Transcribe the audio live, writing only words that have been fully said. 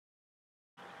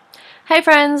Hi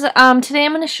friends, today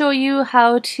I'm going to show you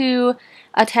how to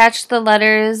attach the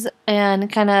letters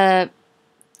and kind of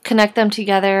connect them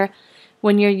together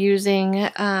when you're using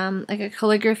like a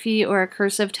calligraphy or a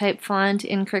cursive type font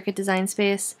in Cricut Design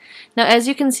Space. Now as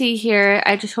you can see here,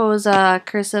 I just chose a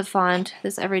cursive font,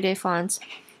 this everyday fonts,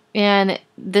 and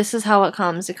this is how it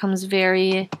comes. It comes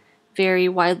very, very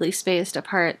widely spaced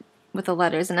apart with the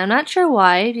letters, and I'm not sure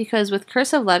why, because with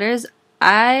cursive letters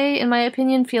in my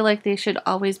opinion, feel like they should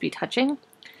always be touching,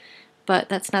 but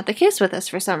that's not the case with this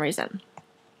for some reason.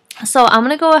 So I'm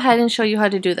going to go ahead and show you how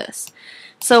to do this.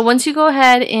 So once you go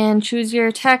ahead and choose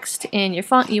your text and your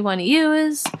font you want to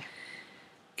use,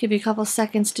 give you a couple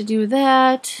seconds to do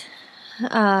that.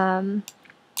 So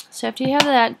after you have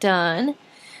that done,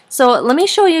 so let me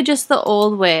show you just the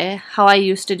old way, how I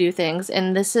used to do things,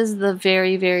 and this is the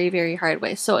very, very, very hard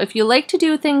way. So if you like to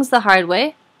do things the hard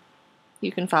way,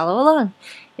 you can follow along.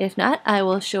 If not, I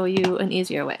will show you an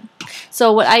easier way.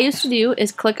 So what I used to do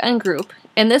is click on group,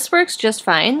 and this works just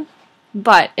fine,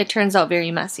 but it turns out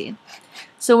very messy.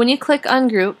 So when you click on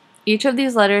group, each of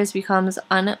these letters becomes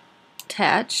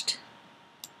unattached,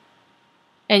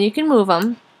 and you can move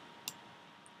them,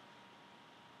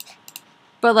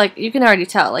 but like you can already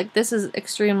tell, like this is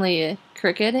extremely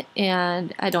crooked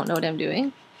and I don't know what I'm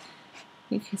doing.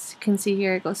 You can see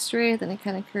here it goes straight, then it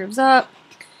kind of curves up.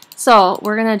 So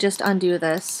we're going to just undo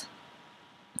this,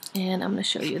 and I'm going to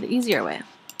show you the easier way.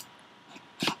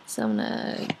 So I'm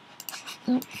going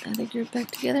to, are they grouped back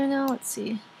together now? Let's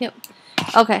see. Yep.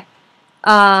 Okay.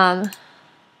 So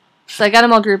I got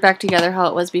them all grouped back together how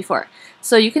it was before.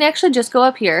 So you can actually just go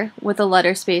up here with the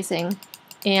letter spacing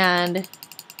and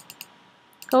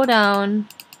go down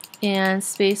and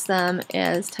space them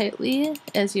as tightly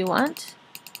as you want.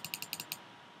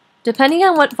 Depending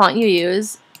on what font you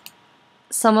use,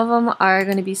 some of them are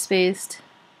going to be spaced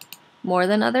more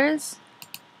than others,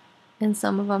 and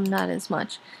some of them not as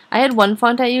much. I had one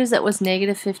font I used that was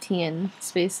 -15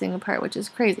 spacing apart, which is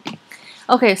crazy.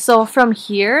 Okay, so from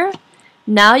here,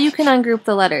 now you can ungroup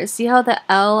the letters. See how the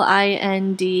L, I,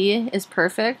 N, D is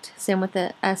perfect? Same with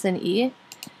the S and E.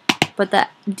 But the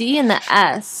D and the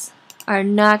S are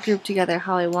not grouped together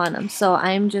how I want them. So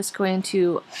I'm just going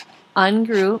to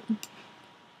ungroup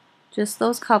just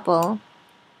those couple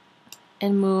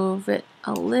and move it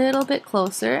a little bit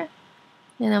closer,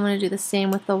 and I'm going to do the same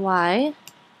with the Y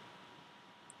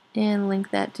and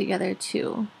link that together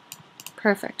too.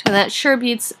 Perfect. And that sure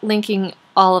beats linking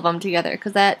all of them together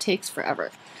because that takes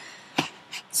forever.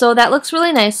 So that looks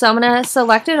really nice. So I'm going to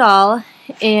select it all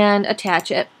and attach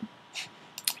it,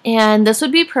 and this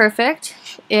would be perfect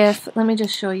if, let me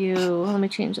just show you, let me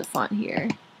change the font here.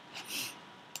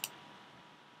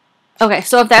 Okay,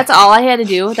 so if that's all I had to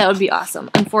do, that would be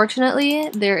awesome. Unfortunately,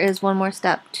 there is one more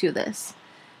step to this.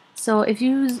 So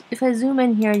if I zoom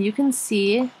in here, you can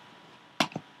see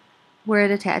where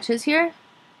it attaches here.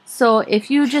 So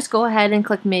if you just go ahead and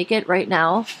click Make It right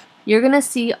now, you're going to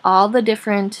see all the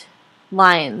different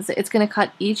lines. It's going to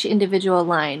cut each individual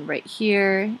line right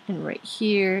here, and right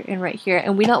here, and right here.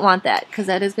 And we don't want that because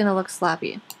that is going to look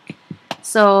sloppy.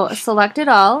 So select it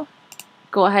all,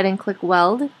 go ahead and click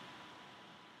Weld,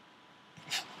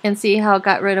 and see how it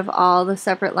got rid of all the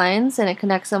separate lines and it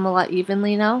connects them a lot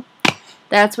evenly now.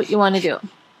 That's what you want to do.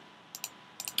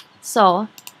 So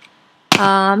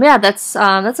yeah, that's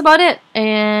about it,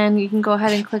 and you can go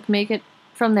ahead and click Make It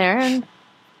from there, and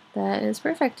that is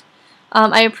perfect.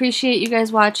 I appreciate you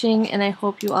guys watching, and I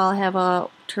hope you all have a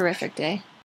terrific day.